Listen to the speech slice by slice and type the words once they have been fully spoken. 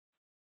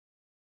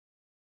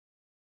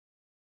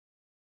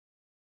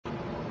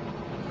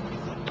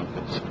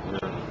So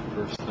here,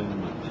 first thing,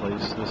 we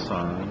place this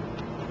on.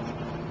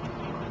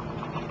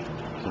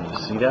 Can you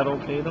see that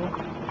okay though?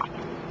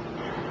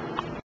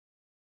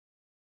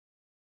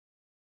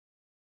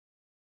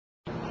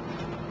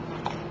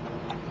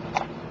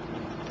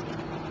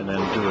 And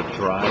then do a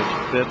dry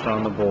fit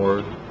on the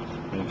board.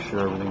 Make sure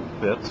everything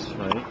fits,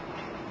 right?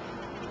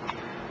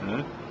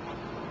 Okay.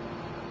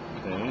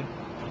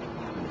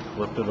 And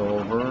flip it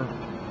over.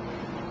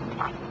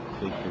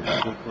 Take your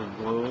super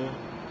glue.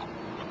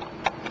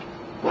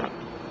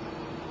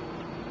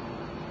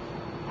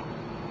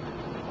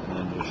 And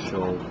then just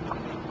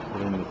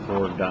putting the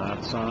 4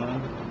 dots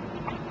on.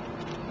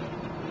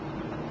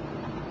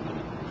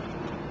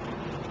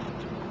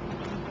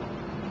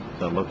 Does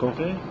that look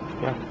okay?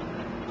 Yeah.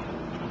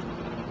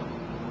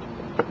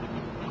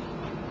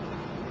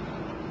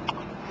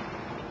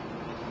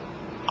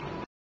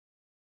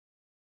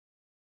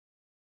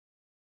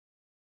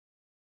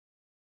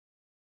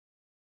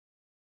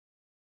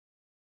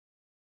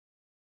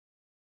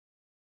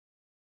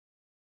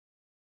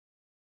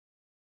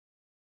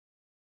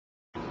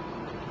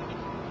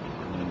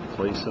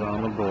 Place it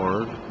on the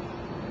board.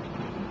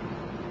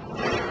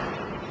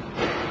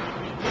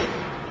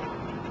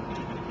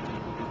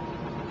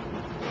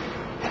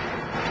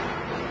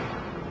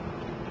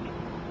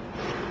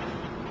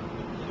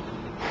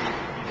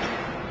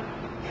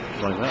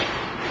 Like that.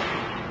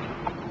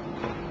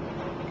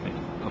 Okay.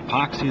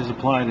 Epoxy is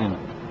applied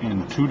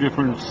in 2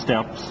 different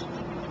steps.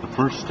 The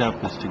first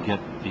step is to get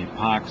the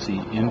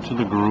epoxy into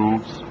the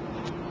grooves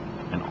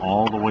and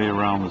all the way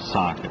around the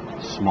socket,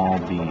 small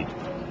bead.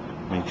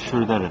 Make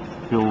sure that it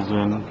fills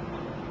in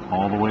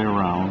all the way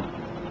around,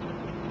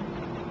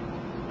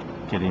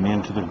 getting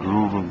into the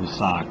groove of the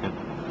socket.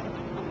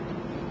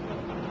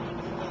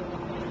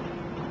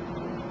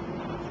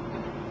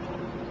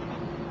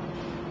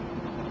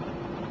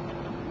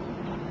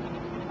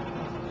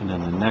 And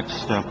then the next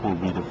step will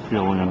be to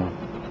fill in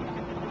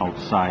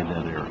outside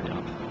that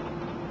area.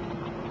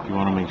 You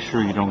want to make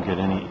sure you don't get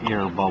any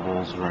air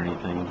bubbles or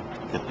anything.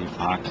 Get the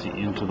epoxy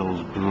into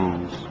those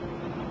grooves.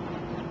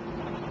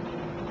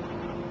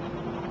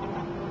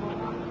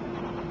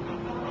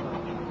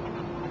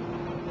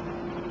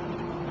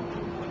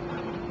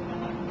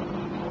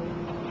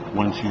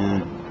 Once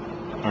you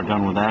are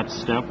done with that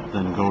step,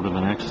 then go to the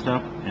next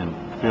step and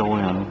fill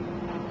in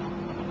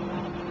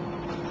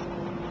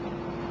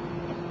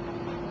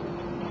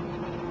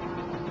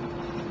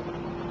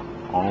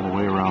all the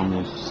way around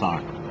this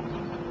socket.